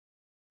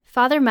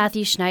Father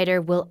Matthew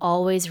Schneider will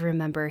always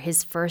remember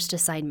his first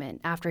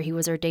assignment after he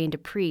was ordained a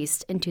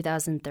priest in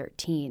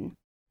 2013.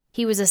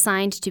 He was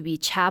assigned to be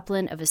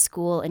chaplain of a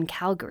school in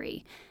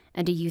Calgary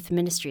and a youth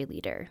ministry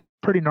leader.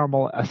 Pretty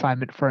normal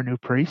assignment for a new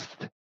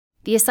priest.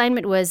 The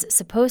assignment was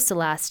supposed to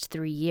last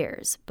 3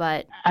 years,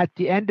 but at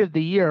the end of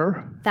the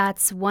year,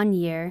 that's 1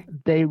 year,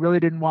 they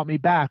really didn't want me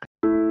back.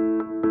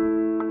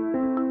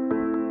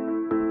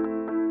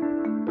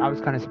 I was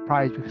kind of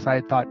surprised because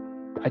I thought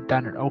I'd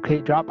done an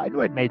okay job. I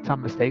knew I'd made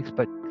some mistakes,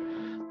 but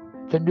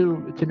it's a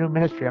new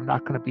ministry. I'm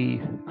not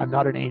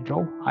an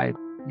angel. I'm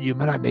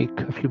human. I make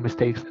a few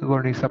mistakes,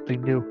 learning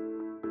something new.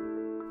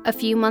 A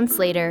few months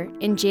later,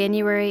 in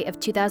January of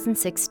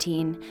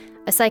 2016,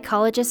 a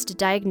psychologist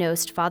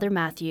diagnosed Father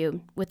Matthew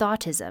with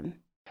autism.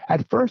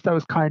 At first, I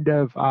was kind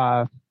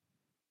of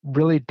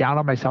really down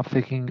on myself,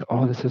 thinking,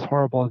 oh, this is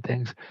horrible and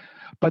things.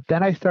 But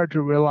then I started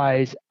to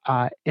realize,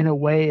 in a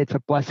way, it's a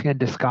blessing in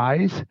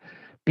disguise,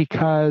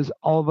 because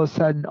all of a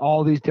sudden,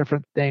 all these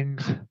different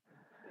things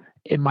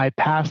in my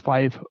past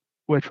life,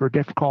 which were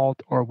difficult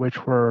or which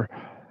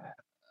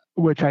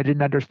I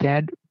didn't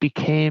understand,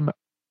 became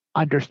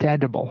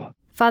understandable.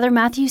 Father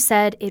Matthew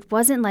said it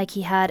wasn't like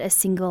he had a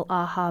single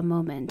aha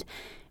moment.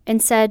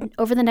 Instead,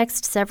 over the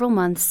next several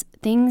months,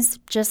 things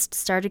just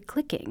started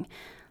clicking.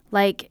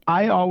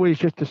 I always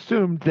just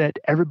assumed that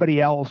everybody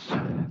else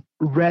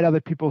read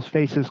other people's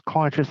faces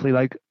consciously.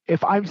 Like,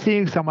 if I'm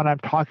seeing someone, I'm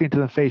talking to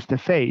them face to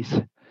face,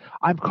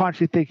 I'm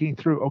consciously thinking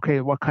through,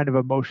 okay, what kind of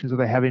emotions are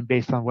they having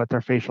based on what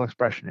their facial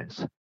expression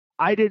is?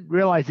 I didn't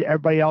realize that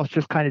everybody else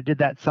just kind of did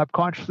that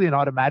subconsciously and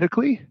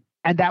automatically.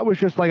 And that was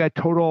just like a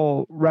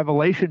total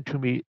revelation to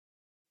me.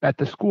 At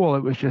the school,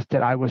 it was just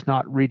that I was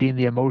not reading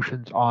the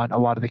emotions on a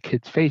lot of the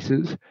kids'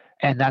 faces.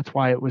 And that's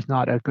why it was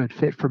not a good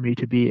fit for me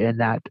to be in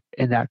that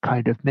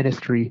kind of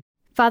ministry.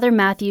 Father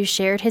Matthew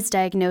shared his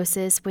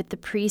diagnosis with the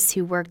priests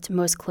who worked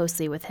most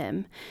closely with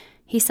him.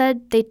 He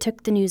said they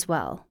took the news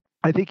well.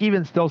 I think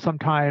even still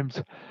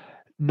sometimes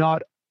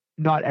not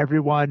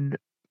everyone,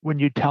 when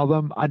you tell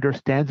them,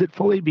 understands it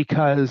fully,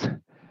 because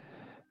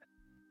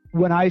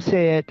when I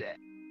say it,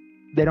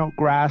 they don't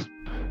grasp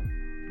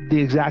the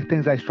exact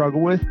things I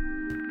struggle with.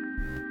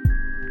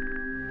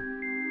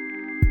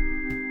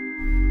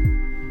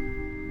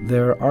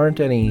 There aren't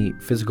any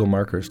physical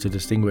markers to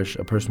distinguish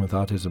a person with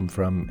autism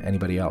from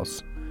anybody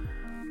else.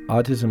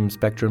 Autism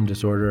spectrum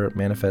disorder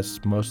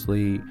manifests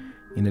mostly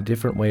in a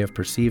different way of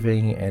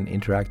perceiving and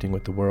interacting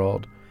with the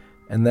world,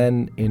 and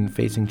then in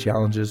facing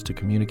challenges to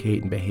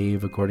communicate and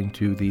behave according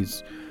to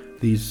these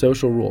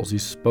social rules,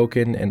 these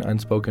spoken and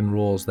unspoken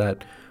rules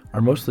that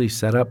are mostly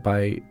set up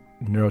by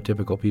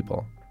neurotypical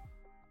people.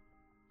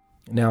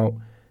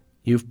 Now,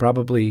 you've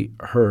probably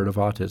heard of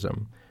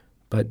autism,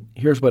 but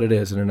here's what it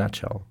is in a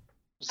nutshell.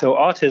 So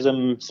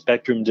autism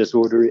spectrum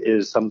disorder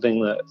is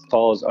something that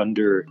falls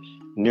under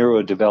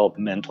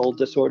neurodevelopmental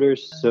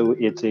disorders. So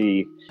it's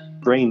a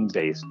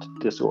brain-based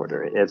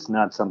disorder. It's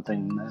not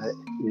something that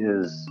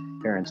is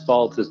parents'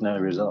 fault. It's not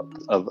a result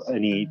of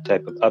any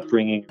type of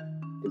upbringing.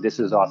 This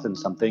is often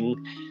something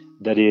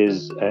that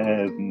is,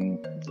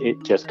 it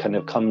just kind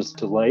of comes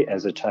to light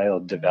as a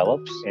child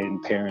develops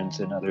and parents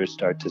and others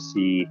start to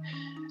see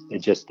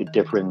just the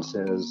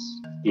differences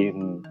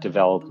in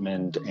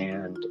development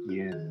and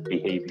in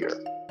behavior.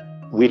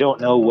 We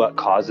don't know what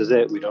causes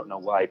it. We don't know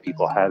why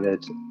people have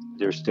it.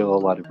 There's still a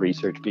lot of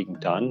research being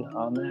done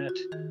on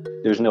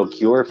that. There's no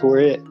cure for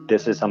it.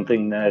 This is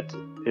something that,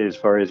 as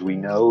far as we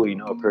know,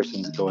 a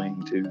person's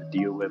going to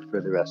deal with for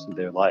the rest of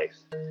their life.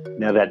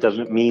 Now, that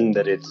doesn't mean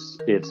that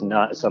it's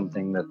not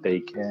something that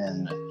they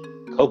can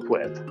cope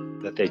with,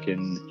 that they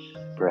can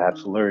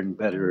perhaps learn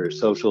better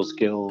social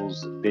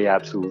skills. They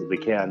absolutely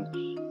can.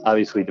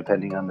 Obviously,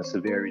 depending on the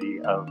severity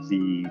of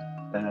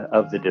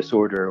the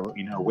disorder,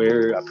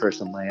 where a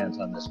person lands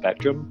on the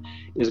spectrum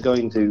is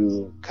going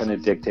to kind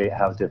of dictate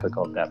how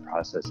difficult that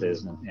process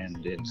is,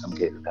 and in some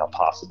cases, how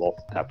possible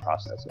that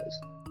process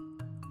is.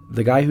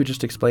 The guy who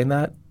just explained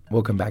that,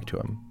 we'll come back to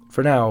him.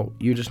 For now,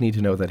 you just need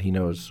to know that he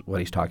knows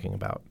what he's talking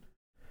about.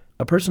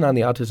 A person on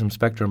the autism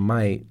spectrum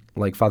might,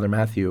 like Father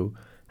Matthew,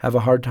 have a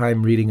hard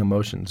time reading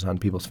emotions on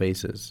people's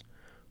faces,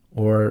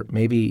 or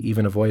maybe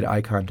even avoid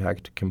eye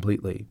contact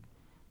completely.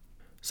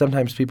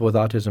 Sometimes people with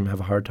autism have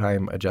a hard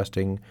time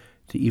adjusting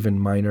to even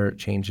minor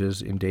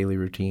changes in daily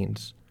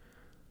routines.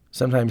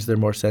 Sometimes they're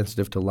more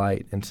sensitive to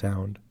light and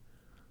sound.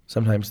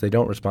 Sometimes they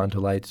don't respond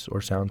to lights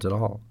or sounds at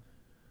all.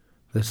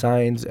 The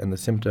signs and the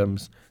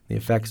symptoms, the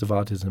effects of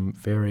autism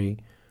vary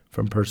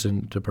from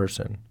person to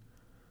person.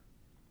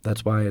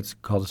 That's why it's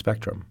called a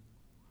spectrum.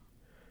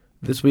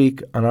 This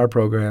week on our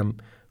program,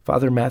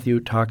 Father Matthew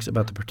talks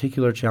about the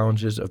particular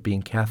challenges of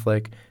being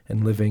Catholic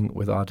and living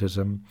with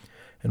autism,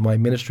 and why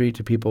ministry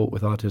to people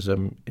with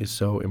autism is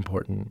so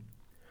important.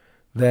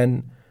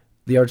 Then,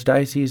 the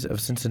Archdiocese of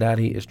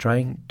Cincinnati is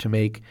trying to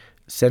make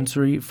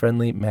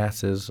sensory-friendly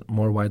masses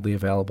more widely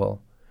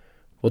available.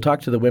 We'll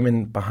talk to the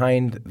women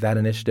behind that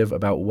initiative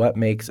about what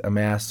makes a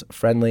mass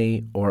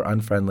friendly or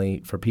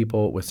unfriendly for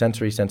people with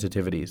sensory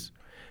sensitivities.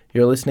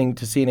 You're listening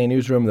to CNA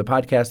Newsroom, the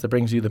podcast that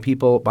brings you the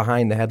people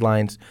behind the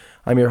headlines.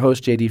 I'm your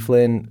host, J.D.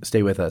 Flynn.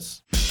 Stay with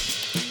us.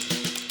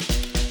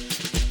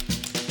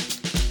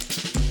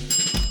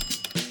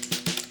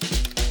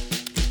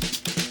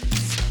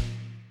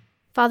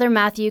 Father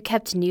Matthew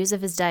kept news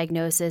of his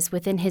diagnosis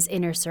within his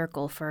inner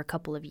circle for a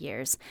couple of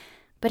years,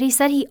 but he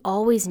said he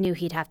always knew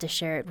he'd have to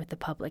share it with the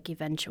public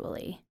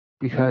eventually.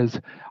 Because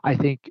I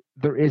think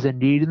there is a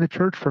need in the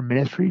church for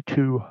ministry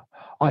to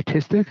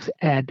autistics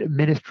and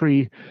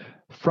ministry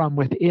from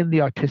within the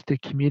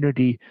autistic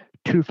community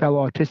to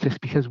fellow autistics,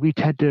 because we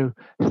tend to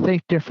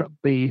think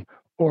differently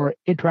or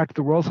interact with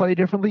the world slightly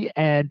differently.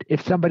 And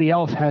if somebody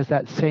else has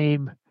that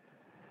same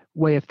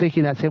way of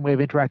thinking, that same way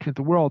of interacting with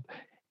the world,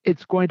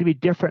 it's going to be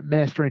different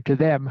ministering to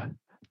them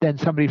than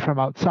somebody from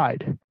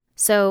outside.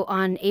 So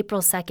on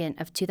April 2nd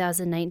of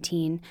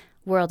 2019,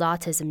 World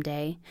Autism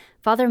Day,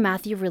 Father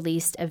Matthew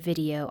released a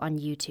video on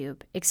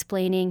YouTube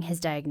explaining his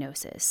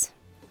diagnosis.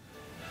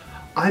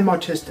 I'm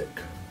autistic.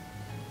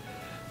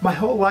 My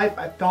whole life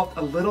I felt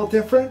a little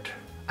different.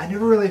 I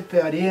never really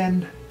fit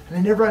in, and I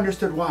never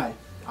understood why.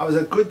 I was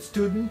a good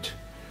student,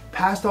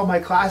 passed all my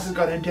classes,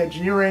 got into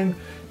engineering,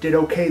 did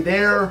okay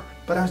there,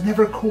 but I was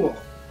never cool.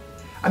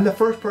 I'm the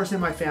first person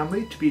in my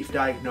family to be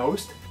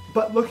diagnosed,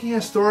 but looking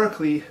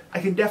historically,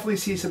 I can definitely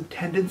see some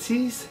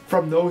tendencies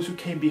from those who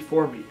came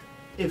before me.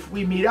 If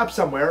we meet up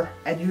somewhere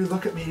and you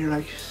look at me and you're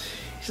like,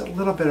 he's a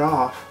little bit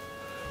off,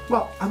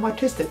 well, I'm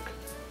autistic.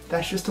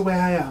 That's just the way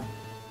I am.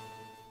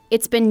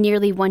 It's been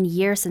nearly 1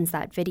 year since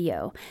that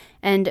video,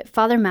 and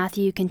Father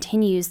Matthew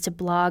continues to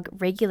blog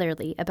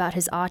regularly about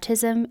his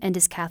autism and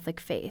his Catholic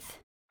faith.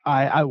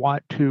 I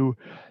want to,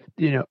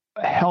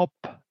 help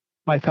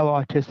my fellow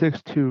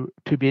autistics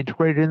to be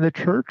integrated in the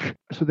church,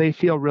 so they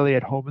feel really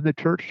at home in the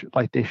church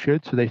like they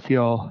should, so they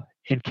feel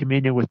in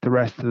communion with the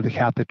rest of the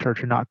Catholic Church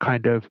and not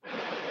kind of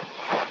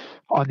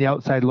on the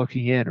outside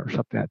looking in or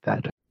something like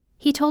that.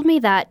 He told me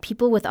that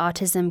people with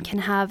autism can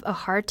have a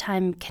hard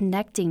time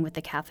connecting with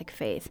the Catholic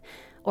faith,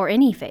 or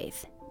any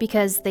faith,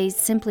 because they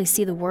simply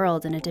see the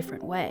world in a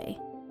different way.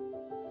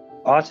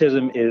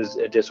 Autism is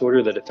a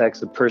disorder that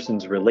affects a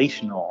person's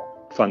relational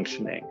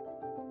functioning.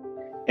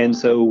 And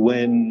so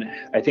when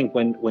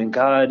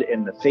God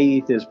and the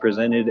faith is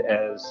presented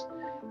as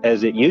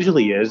it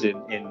usually is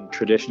in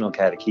traditional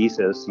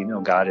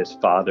catechesis, God is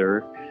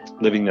Father,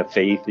 living the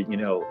faith,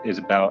 is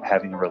about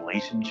having a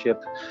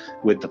relationship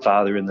with the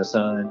Father and the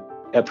Son.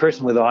 A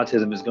person with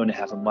autism is going to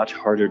have a much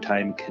harder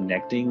time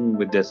connecting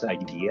with this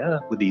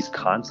idea, with these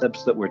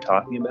concepts that we're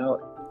talking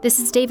about. This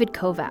is David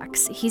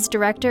Kovacs. He's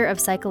Director of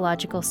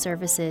Psychological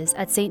Services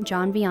at St.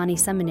 John Vianney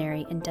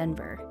Seminary in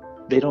Denver.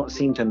 They don't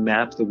seem to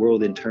map the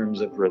world in terms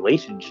of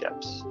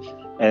relationships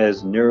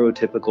as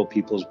neurotypical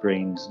people's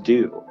brains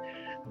do.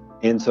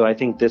 And so I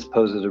think this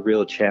poses a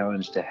real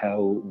challenge to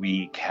how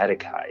we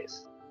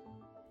catechize.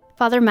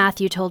 Father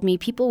Matthew told me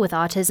people with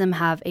autism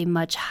have a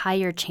much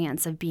higher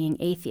chance of being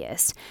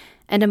atheist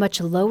and a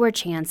much lower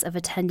chance of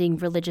attending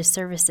religious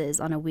services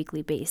on a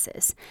weekly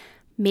basis,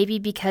 maybe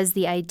because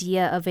the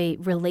idea of a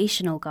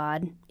relational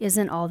God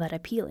isn't all that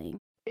appealing.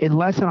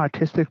 Unless an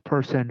autistic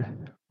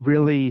person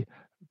really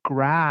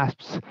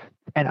grasps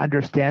and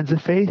understands the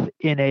faith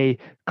in a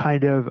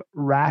kind of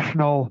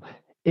rational,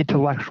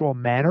 intellectual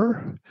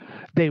manner,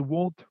 they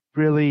won't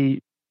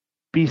really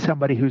be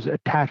somebody who's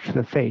attached to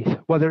the faith,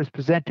 whether it's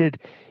presented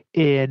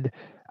in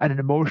an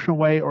emotional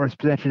way or it's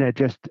presented as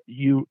just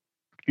you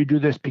do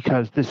this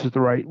because this is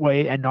the right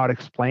way and not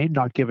explained,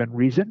 not given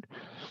reason.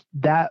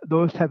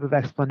 Those type of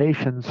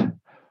explanations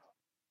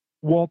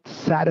won't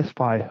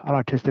satisfy an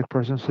autistic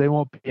person, so they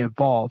won't be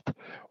involved.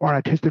 Or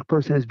an autistic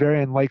person is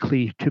very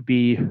unlikely to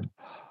be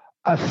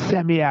a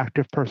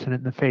semi-active person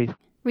in the faith.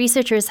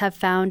 Researchers have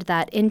found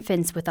that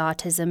infants with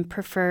autism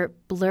prefer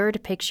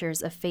blurred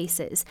pictures of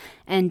faces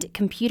and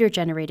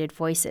computer-generated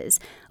voices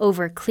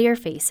over clear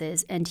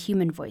faces and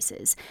human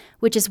voices,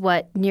 which is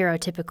what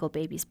neurotypical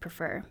babies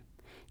prefer.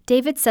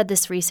 David said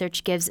this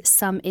research gives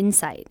some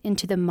insight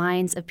into the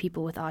minds of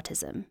people with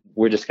autism.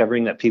 We're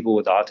discovering that people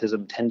with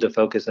autism tend to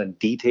focus on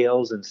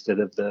details instead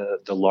of the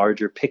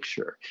larger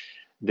picture.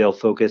 They'll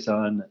focus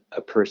on a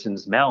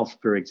person's mouth,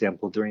 for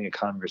example, during a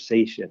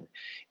conversation,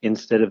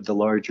 instead of the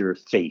larger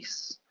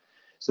face.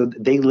 So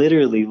they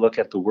literally look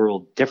at the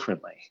world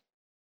differently.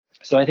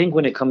 So I think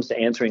when it comes to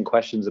answering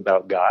questions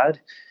about God,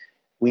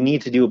 we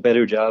need to do a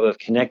better job of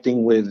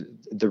connecting with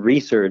the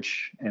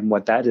research and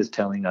what that is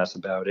telling us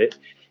about it,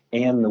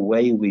 and the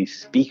way we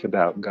speak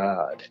about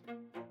God.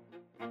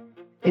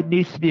 It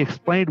needs to be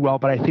explained well,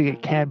 but I think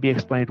it can be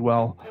explained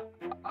well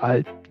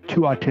to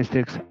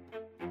autistics.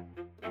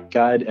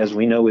 God, as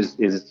we know,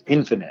 is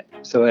infinite.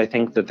 So I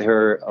think that there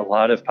are a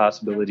lot of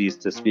possibilities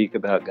to speak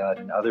about God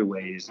in other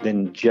ways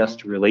than just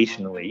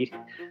relationally,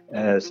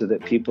 so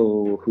that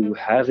people who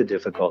have a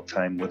difficult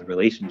time with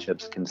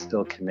relationships can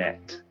still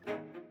connect.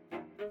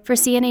 For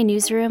CNA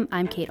Newsroom,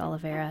 I'm Kate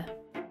Oliveira.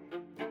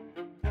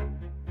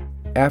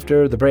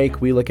 After the break,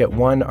 we look at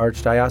one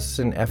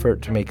archdiocesan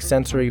effort to make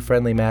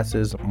sensory-friendly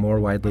masses more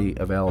widely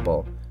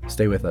available.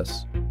 Stay with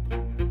us.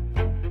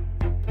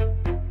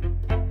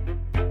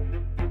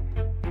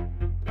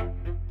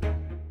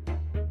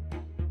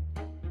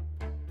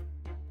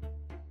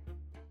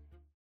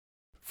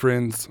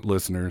 Friends,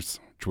 listeners,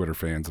 Twitter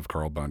fans of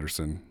Carl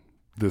Bunderson,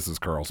 this is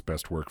Carl's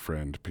best work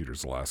friend, Peter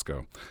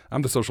Zalasko.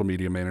 I'm the social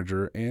media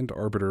manager and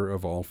arbiter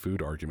of all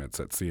food arguments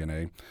at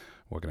CNA.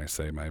 What can I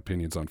say? My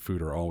opinions on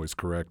food are always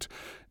correct.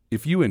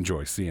 If you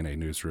enjoy CNA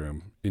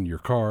Newsroom in your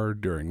car,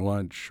 during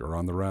lunch, or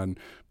on the run,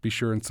 be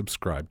sure and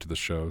subscribe to the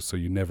show so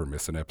you never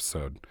miss an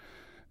episode.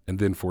 And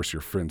then force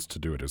your friends to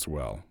do it as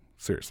well.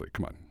 Seriously,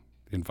 come on,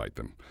 invite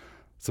them.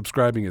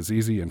 Subscribing is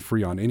easy and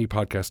free on any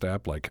podcast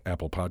app like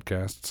Apple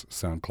Podcasts,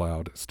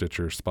 SoundCloud,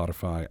 Stitcher,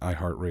 Spotify,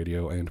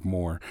 iHeartRadio, and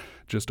more.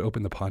 Just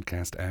open the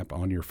podcast app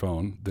on your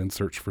phone, then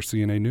search for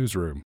CNA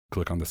Newsroom.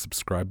 Click on the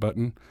subscribe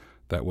button.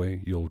 That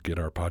way you'll get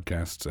our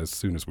podcasts as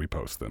soon as we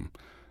post them.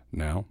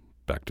 Now,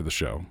 back to the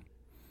show.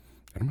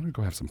 And I'm going to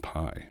go have some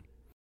pie.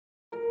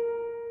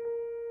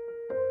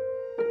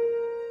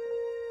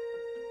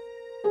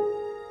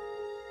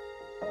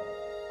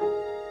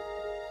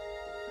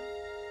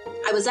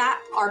 I was at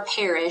our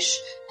parish,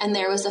 and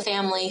there was a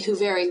family who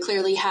very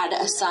clearly had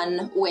a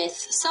son with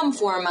some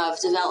form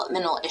of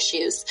developmental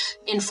issues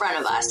in front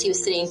of us. He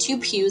was sitting 2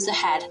 pews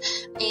ahead,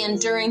 and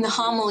during the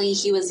homily,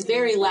 he was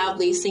very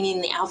loudly singing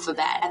the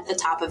alphabet at the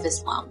top of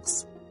his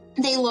lungs.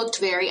 They looked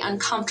very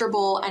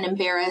uncomfortable and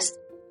embarrassed.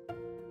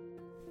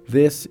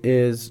 This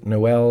is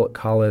Noelle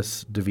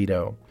Collis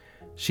DeVito.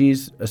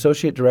 She's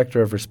Associate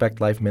Director of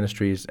Respect Life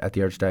Ministries at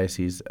the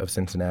Archdiocese of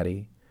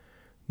Cincinnati.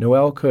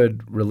 Noelle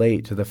could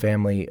relate to the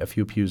family a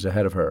few pews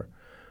ahead of her.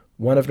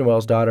 One of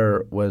Noelle's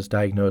daughter was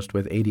diagnosed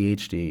with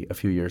ADHD a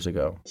few years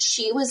ago.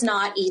 She was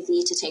not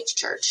easy to take to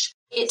church.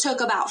 It took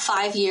about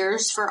 5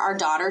 years for our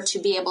daughter to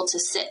be able to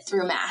sit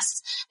through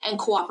Mass and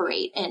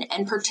cooperate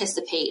and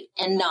participate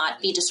and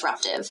not be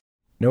disruptive.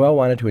 Noelle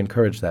wanted to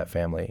encourage that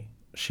family.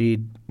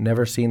 She'd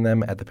never seen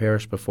them at the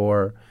parish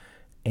before,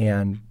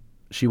 and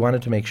she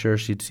wanted to make sure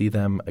she'd see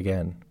them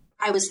again.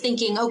 I was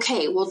thinking,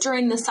 okay, well,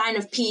 during the sign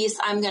of peace,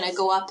 I'm going to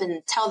go up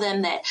and tell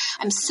them that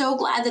I'm so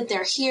glad that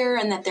they're here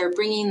and that they're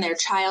bringing their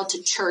child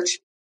to church.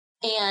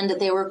 And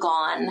they were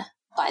gone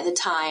by the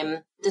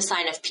time the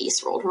sign of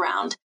peace rolled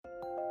around.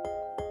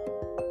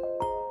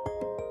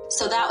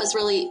 So that was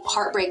really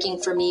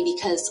heartbreaking for me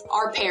because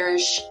our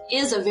parish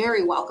is a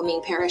very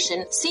welcoming parish.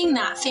 And seeing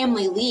that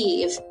family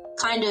leave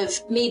kind of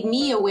made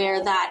me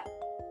aware that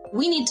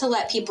we need to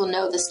let people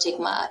know the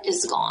stigma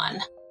is gone.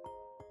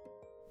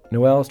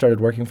 Noelle started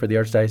working for the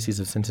Archdiocese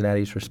of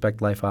Cincinnati's Respect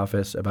Life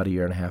office about 1.5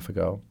 years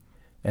ago.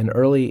 And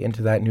early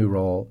into that new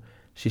role,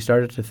 she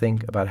started to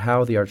think about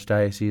how the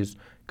Archdiocese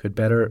could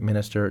better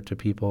minister to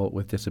people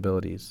with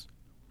disabilities.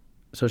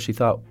 So she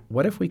thought,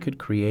 what if we could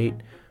create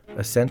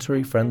a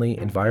sensory-friendly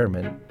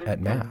environment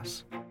at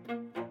Mass?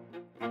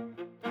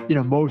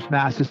 Most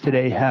Masses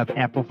today have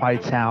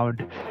amplified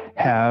sound,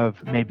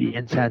 have maybe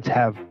incense,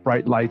 have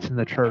bright lights in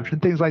the church,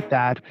 and things like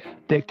that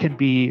can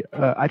be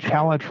a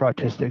challenge for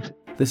autistics.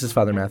 This is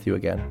Father Matthew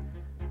again.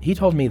 He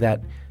told me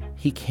that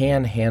he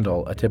can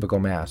handle a typical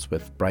Mass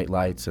with bright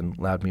lights and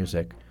loud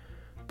music,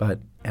 but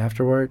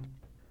afterward,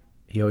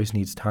 he always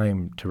needs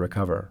time to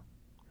recover.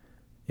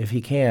 If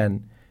he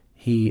can,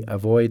 he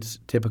avoids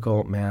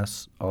typical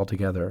Mass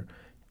altogether,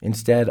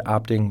 instead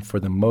opting for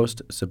the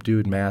most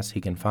subdued Mass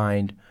he can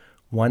find,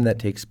 one that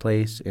takes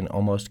place in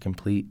almost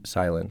complete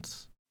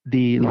silence.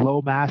 The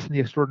low Mass and the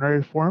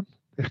extraordinary form.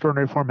 The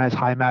extraordinary form has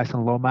high Mass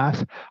and low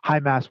Mass.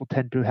 High Mass will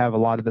tend to have a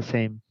lot of the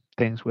same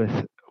things with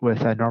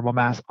a normal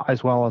Mass,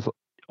 as well as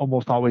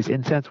almost always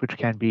incense, which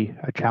can be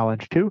a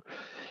challenge too.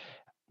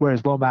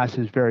 Whereas low Mass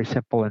is very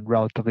simple and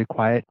relatively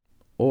quiet.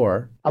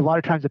 Or a lot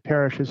of times the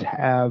parishes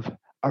have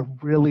a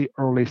really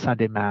early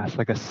Sunday Mass,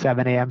 like a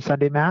 7 a.m.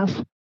 Sunday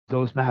Mass.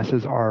 Those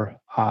Masses are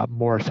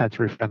more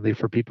sensory friendly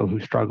for people who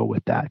struggle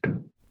with that.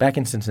 Back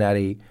in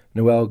Cincinnati,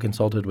 Noelle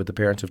consulted with the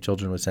parents of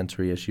children with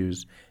sensory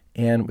issues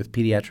and with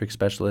pediatric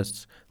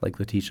specialists like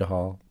Letitia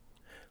Hall.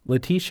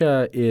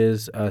 Letitia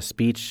is a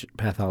speech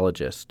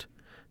pathologist.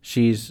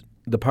 She's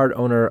the part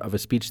owner of a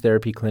speech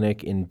therapy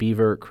clinic in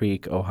Beaver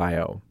Creek,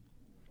 Ohio.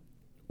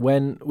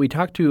 When we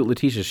talked to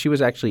Letitia, she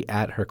was actually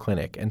at her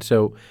clinic, and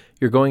so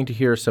you're going to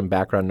hear some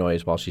background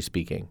noise while she's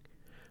speaking.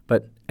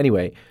 But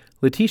anyway,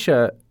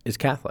 Letitia is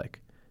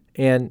Catholic,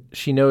 and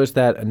she knows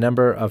that a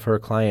number of her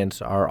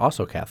clients are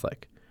also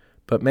Catholic,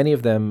 but many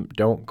of them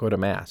don't go to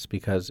Mass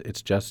because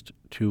it's just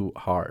too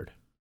hard.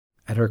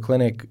 At her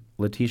clinic,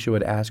 Letitia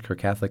would ask her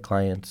Catholic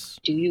clients,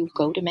 do you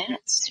go to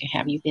Mass?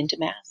 Have you been to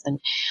Mass?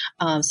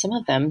 And some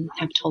of them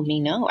have told me,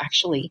 no,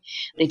 actually,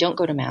 they don't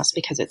go to Mass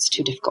because it's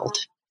too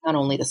difficult. Not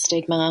only the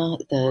stigma,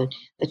 the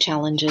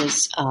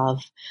challenges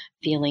of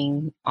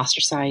feeling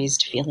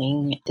ostracized,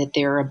 feeling that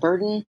they're a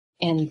burden.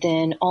 And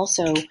then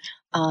also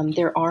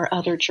there are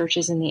other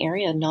churches in the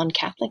area,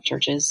 non-Catholic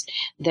churches,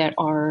 that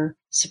are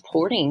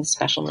supporting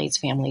special needs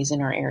families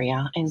in our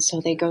area. And so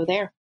they go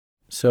there.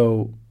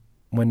 So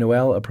when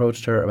Noelle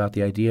approached her about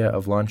the idea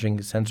of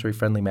launching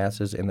sensory-friendly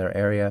Masses in their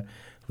area,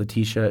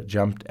 Letitia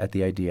jumped at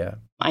the idea.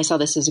 I saw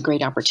this as a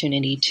great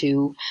opportunity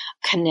to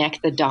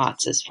connect the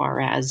dots as far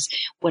as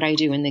what I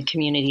do in the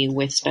community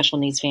with special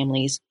needs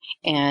families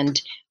and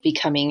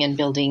becoming and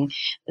building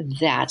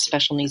that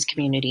special needs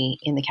community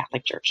in the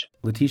Catholic Church.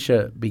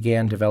 Letitia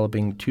began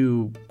developing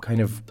 2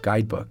 kind of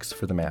guidebooks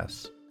for the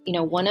Mass. You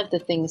know, one of the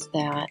things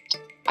that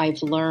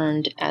I've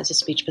learned as a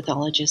speech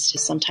pathologist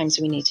is sometimes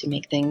we need to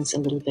make things a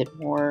little bit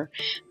more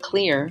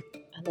clear,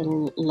 a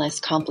little less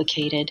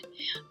complicated,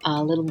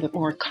 a little bit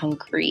more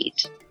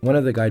concrete. One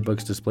of the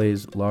guidebooks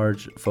displays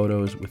large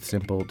photos with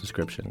simple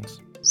descriptions.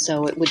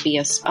 So it would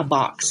be a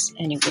box,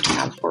 and it would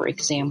have, for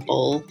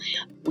example,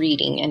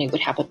 reading, and it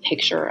would have a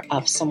picture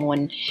of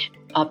someone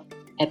up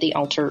at the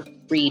altar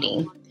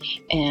reading,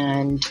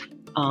 and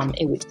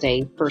it would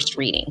say first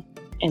reading.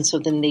 And so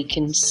then they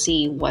can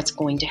see what's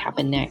going to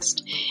happen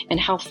next and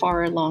how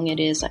far along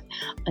it is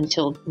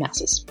until Mass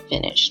is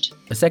finished.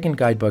 A second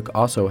guidebook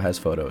also has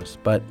photos,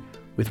 but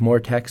with more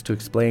text to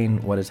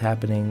explain what is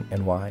happening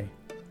and why.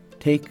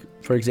 Take,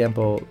 for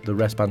example, the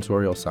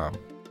responsorial psalm.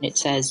 It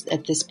says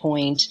at this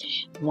point,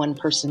 one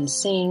person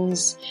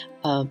sings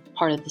a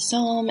part of the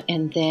psalm,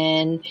 and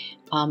then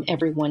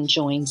everyone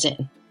joins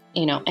in,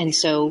 and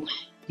so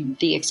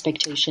the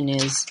expectation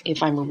is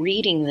if I'm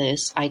reading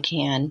this, I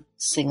can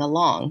sing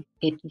along.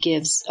 It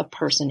gives a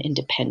person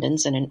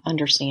independence and an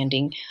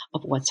understanding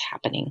of what's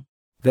happening.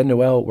 Then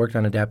Noelle worked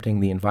on adapting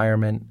the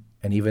environment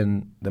and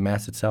even the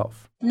Mass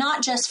itself.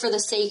 Not just for the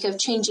sake of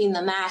changing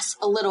the Mass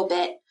a little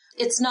bit.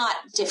 It's not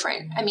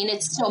different. I mean,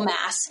 it's still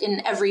Mass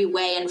in every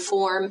way and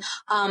form.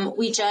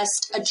 We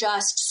just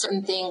adjust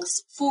certain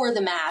things for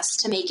the Mass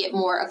to make it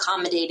more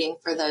accommodating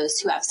for those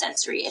who have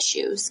sensory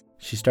issues.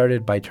 She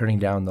started by turning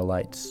down the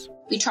lights.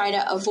 We try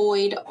to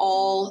avoid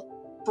all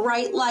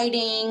bright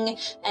lighting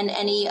and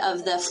any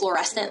of the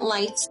fluorescent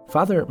lights.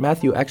 Father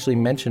Matthew actually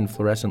mentioned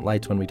fluorescent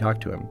lights when we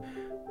talked to him.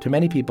 To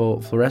many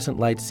people, fluorescent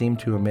lights seem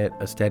to emit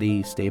a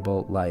steady,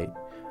 stable light.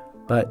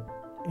 But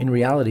in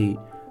reality,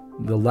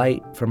 the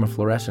light from a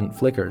fluorescent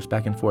flickers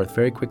back and forth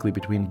very quickly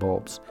between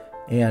bulbs.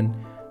 And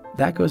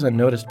that goes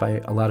unnoticed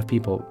by a lot of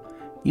people.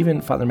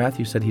 Even Father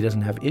Matthew said he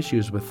doesn't have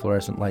issues with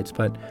fluorescent lights,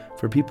 but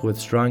for people with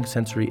strong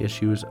sensory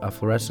issues, a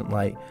fluorescent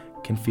light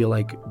can feel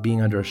like being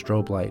under a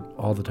strobe light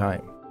all the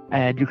time.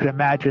 And you can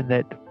imagine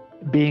that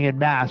being in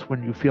Mass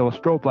when you feel a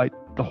strobe light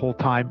the whole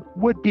time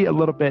would be a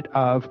little bit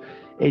of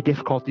a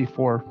difficulty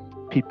for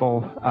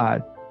people,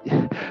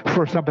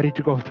 for somebody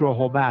to go through a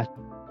whole Mass.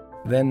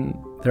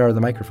 Then there are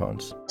the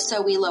microphones.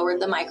 So we lowered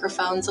the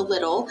microphones a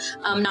little,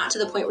 not to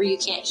the point where you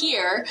can't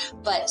hear,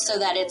 but so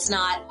that it's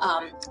not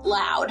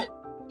loud.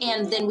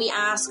 And then we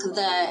ask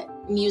the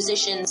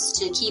musicians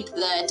to keep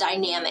the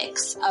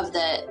dynamics of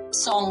the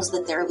songs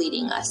that they're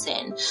leading us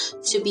in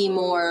to be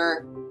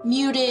more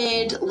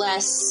muted,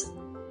 less,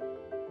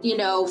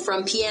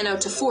 from piano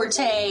to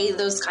forte,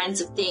 those kinds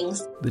of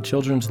things. The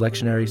children's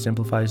lectionary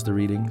simplifies the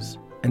readings,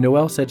 and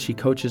Noelle said she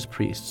coaches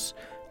priests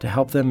to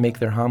help them make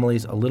their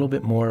homilies a little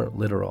bit more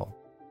literal.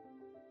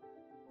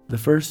 The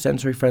first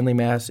sensory-friendly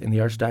Mass in the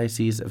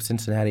Archdiocese of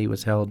Cincinnati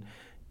was held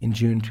in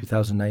June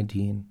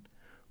 2019.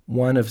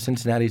 One of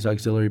Cincinnati's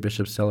auxiliary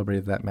bishops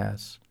celebrated that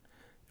Mass.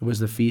 It was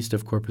the Feast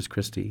of Corpus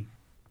Christi,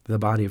 the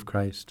body of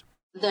Christ.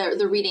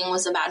 The reading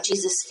was about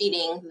Jesus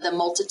feeding the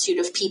multitude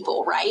of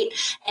people, right?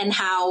 And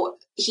how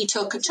he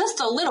took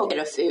just a little bit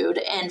of food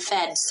and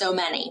fed so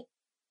many.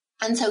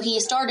 And so he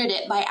started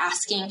it by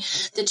asking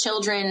the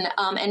children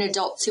and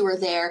adults who were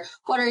there,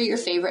 what are your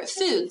favorite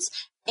foods?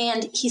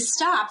 And he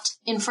stopped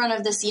in front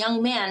of this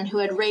young man who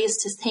had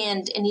raised his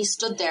hand, and he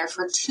stood there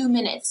for 2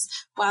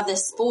 minutes while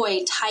this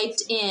boy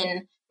typed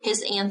in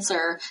his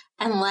answer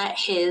and let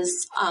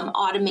his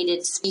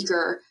automated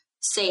speaker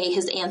say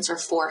his answer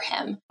for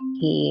him.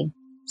 He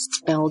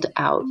spelled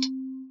out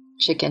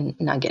chicken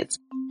nuggets.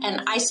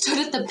 And I stood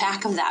at the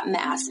back of that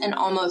Mass and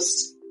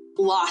almost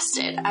lost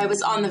it. I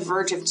was on the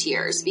verge of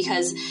tears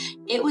because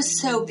it was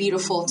so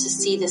beautiful to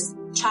see this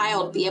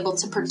child be able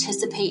to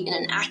participate in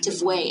an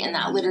active way in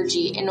that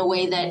liturgy in a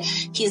way that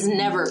he's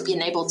never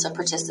been able to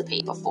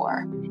participate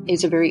before. It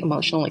was a very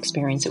emotional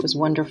experience. It was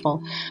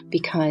wonderful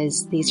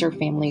because these are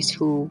families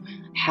who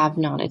have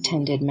not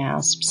attended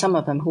Mass, some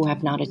of them who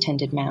have not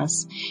attended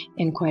Mass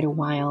in quite a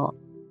while.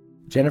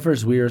 Jennifer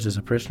Zwiers is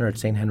a parishioner at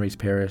St. Henry's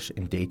Parish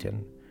in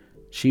Dayton.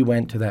 She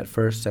went to that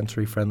first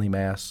sensory-friendly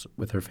Mass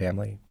with her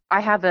family. I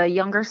have a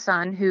younger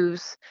son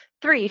who's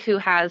 3 who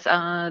has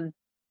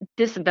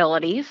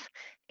disabilities,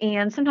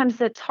 and sometimes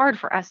it's hard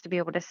for us to be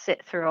able to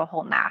sit through a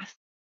whole Mass.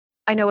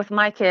 I know with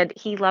my kid,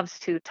 he loves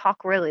to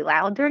talk really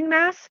loud during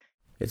Mass.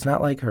 It's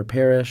not like her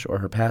parish or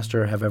her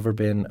pastor have ever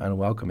been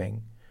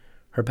unwelcoming.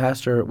 Her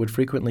pastor would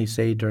frequently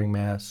say during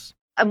Mass,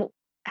 I'm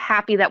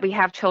happy that we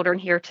have children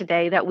here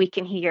today that we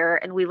can hear,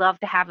 and we love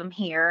to have them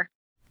here.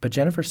 But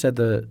Jennifer said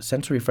the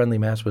sensory-friendly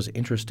Mass was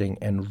interesting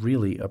and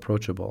really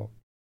approachable.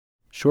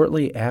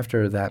 Shortly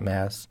after that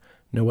Mass,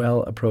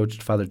 Noelle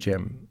approached Father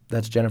Jim,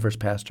 that's Jennifer's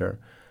pastor,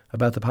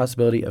 about the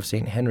possibility of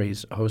St.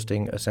 Henry's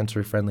hosting a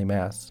sensory-friendly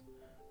Mass.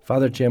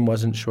 Father Jim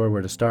wasn't sure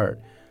where to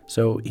start,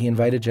 so he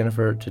invited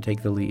Jennifer to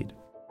take the lead.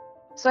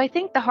 So I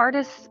think the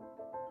hardest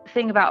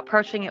thing about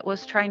approaching it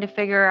was trying to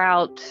figure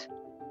out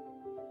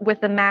with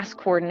the Mass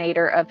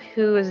coordinator of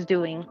who is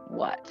doing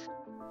what.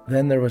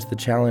 Then there was the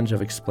challenge of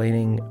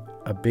explaining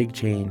a big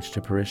change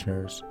to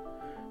parishioners.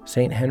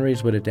 St.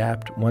 Henry's would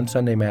adapt one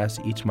Sunday Mass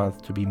each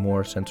month to be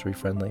more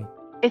sensory-friendly.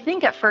 I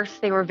think at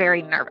first they were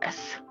very nervous.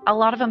 A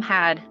lot of them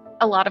had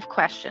a lot of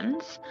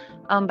questions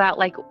about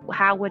like,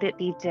 how would it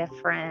be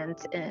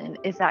different? And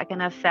is that going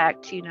to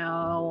affect,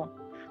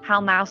 how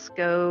Mass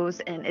goes?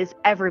 And is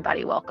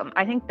everybody welcome?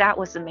 I think that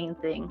was the main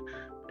thing,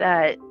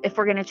 that if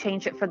we're going to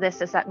change it for this,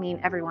 does that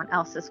mean everyone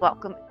else is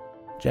welcome?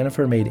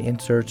 Jennifer made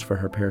inserts for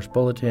her parish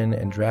bulletin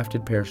and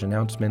drafted parish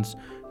announcements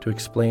to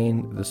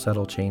explain the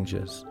subtle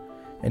changes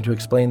and to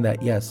explain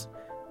that, yes,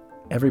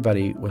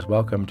 everybody was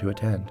welcome to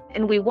attend.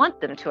 And we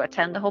want them to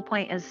attend. The whole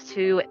point is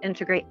to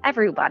integrate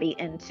everybody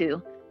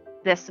into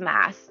this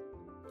Mass.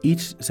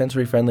 Each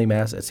sensory-friendly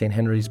Mass at St.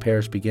 Henry's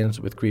Parish begins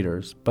with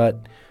greeters,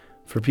 but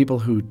for people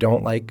who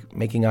don't like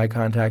making eye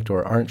contact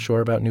or aren't sure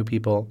about new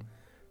people,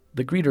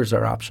 the greeters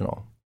are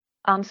optional.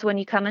 So when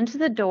you come into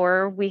the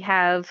door, we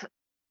have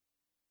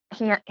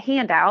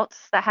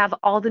handouts that have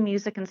all the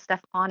music and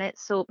stuff on it,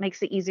 so it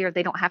makes it easier.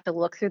 They don't have to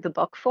look through the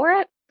book for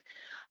it.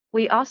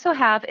 We also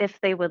have, if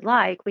they would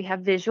like, we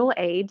have visual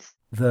aids.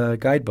 The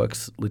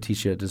guidebooks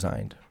Letitia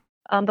designed.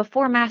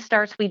 Before Mass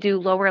starts, we do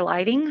lower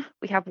lighting.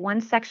 We have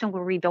one section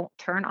where we don't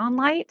turn on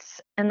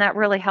lights, and that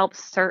really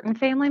helps certain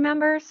family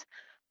members.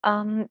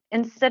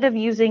 Instead of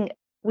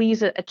we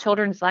use a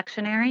children's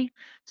lectionary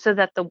so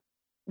that the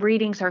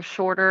readings are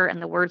shorter and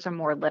the words are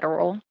more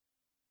literal.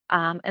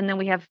 And then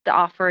we have the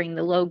offering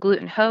the low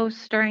gluten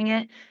host during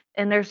it.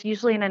 And there's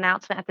usually an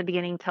announcement at the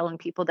beginning telling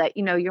people that,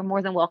 you're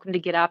more than welcome to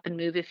get up and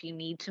move if you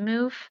need to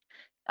move.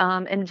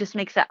 And it just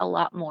makes that a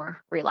lot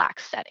more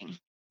relaxed setting.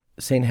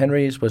 St.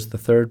 Henry's was the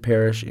third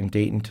parish in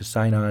Dayton to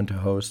sign on to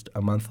host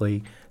a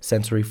monthly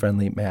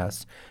sensory-friendly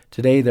Mass.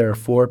 Today there are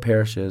 4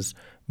 parishes,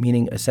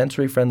 meaning a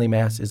sensory-friendly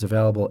Mass is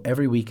available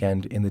every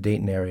weekend in the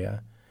Dayton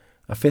area.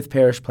 A 5th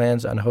parish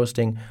plans on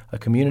hosting a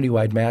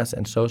community-wide Mass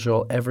and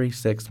social every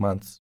 6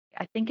 months.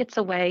 I think it's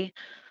a way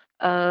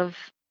of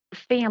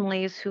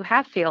families who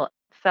have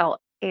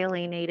felt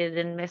alienated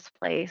and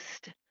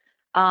misplaced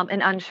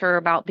and unsure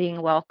about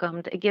being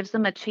welcomed. It gives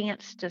them a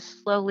chance to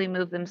slowly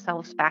move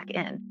themselves back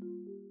in.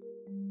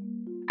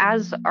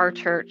 As our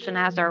church and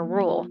as our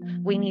rule,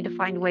 we need to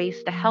find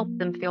ways to help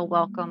them feel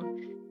welcome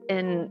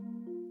in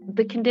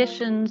the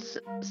conditions,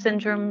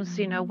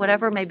 syndromes,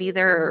 whatever may be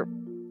their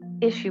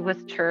issue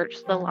with church,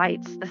 the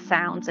lights, the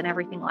sounds, and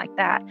everything like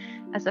that.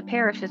 As a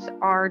parish, it's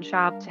our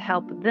job to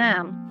help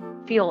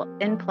them feel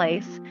in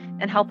place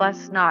and help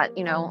us not,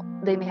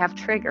 they may have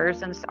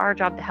triggers, and it's our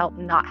job to help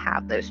not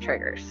have those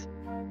triggers.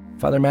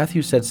 Father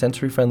Matthew said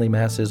sensory-friendly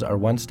Masses are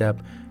one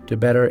step to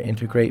better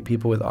integrate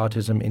people with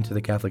autism into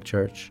the Catholic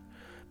Church.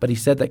 But he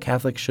said that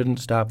Catholics shouldn't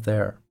stop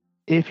there.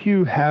 If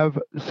you have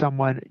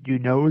someone you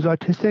know is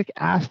autistic,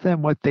 ask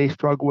them what they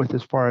struggle with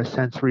as far as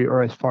sensory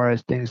or as far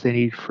as things they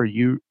need for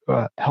you,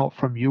 help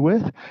from you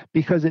with,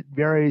 because it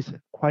varies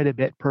quite a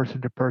bit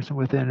person to person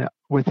within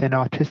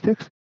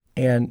autistics.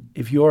 And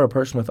if you're a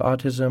person with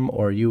autism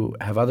or you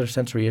have other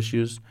sensory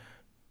issues,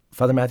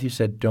 Father Matthew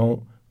said,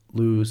 don't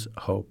lose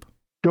hope.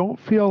 Don't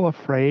feel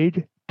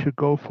afraid to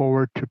go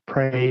forward, to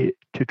pray,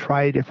 to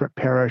try a different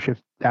parish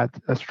if that's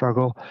a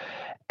struggle,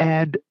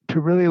 and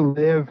to really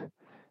live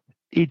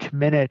each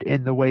minute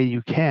in the way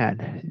you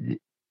can.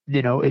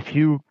 If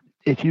you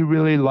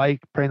really like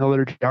praying the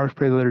liturgy hours,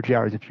 pray the liturgy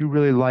hours. If you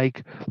really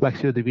like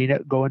Lectio Divina,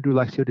 go and do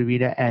Lectio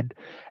Divina and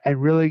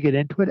really get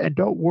into it. And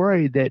don't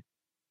worry that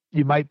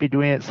you might be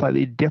doing it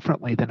slightly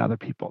differently than other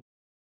people.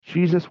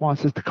 Jesus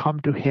wants us to come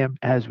to him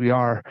as we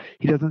are.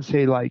 He doesn't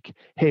say like,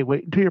 hey,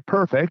 wait until you're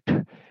perfect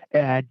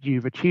and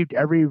you've achieved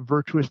every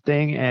virtuous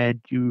thing and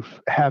you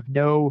have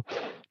no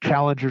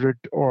challenges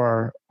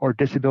or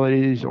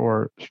disabilities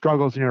or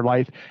struggles in your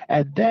life,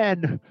 and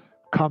then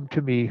come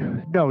to me.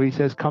 No, he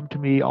says, come to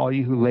me, all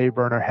you who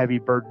labor and are heavy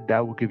burdened,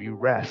 I will give you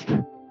rest.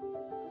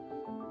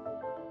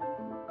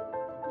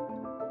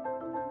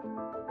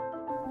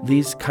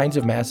 These kinds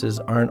of Masses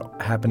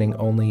aren't happening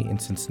only in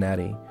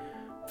Cincinnati.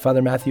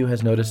 Father Matthew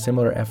has noticed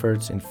similar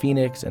efforts in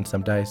Phoenix and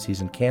some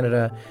dioceses in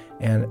Canada,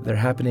 and they're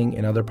happening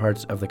in other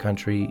parts of the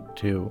country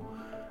too.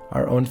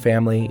 Our own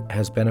family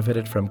has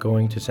benefited from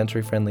going to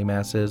sensory-friendly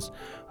Masses.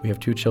 We have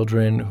 2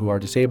 children who are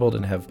disabled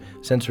and have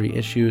sensory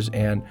issues,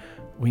 and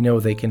we know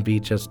they can be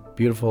just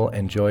beautiful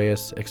and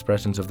joyous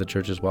expressions of the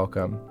Church's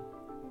welcome.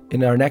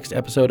 In our next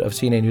episode of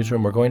CNA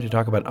Newsroom, we're going to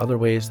talk about other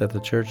ways that the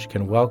Church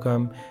can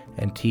welcome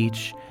and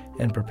teach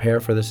and prepare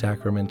for the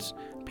sacraments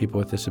people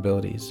with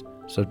disabilities.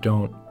 So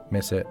don't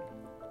miss it.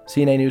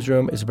 CNA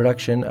Newsroom is a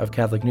production of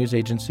Catholic News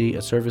Agency,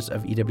 a service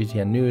of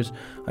EWTN News.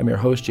 I'm your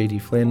host, J.D.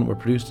 Flynn. We're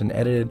produced and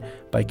edited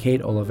by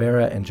Kate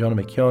Oliveira and Jonah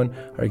McKeown.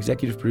 Our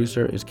executive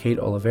producer is Kate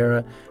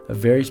Oliveira. A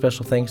very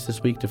special thanks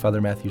this week to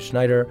Father Matthew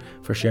Schneider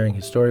for sharing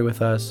his story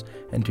with us,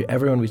 and to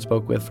everyone we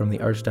spoke with from the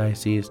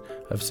Archdiocese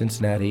of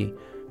Cincinnati.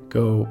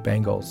 Go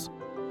Bengals.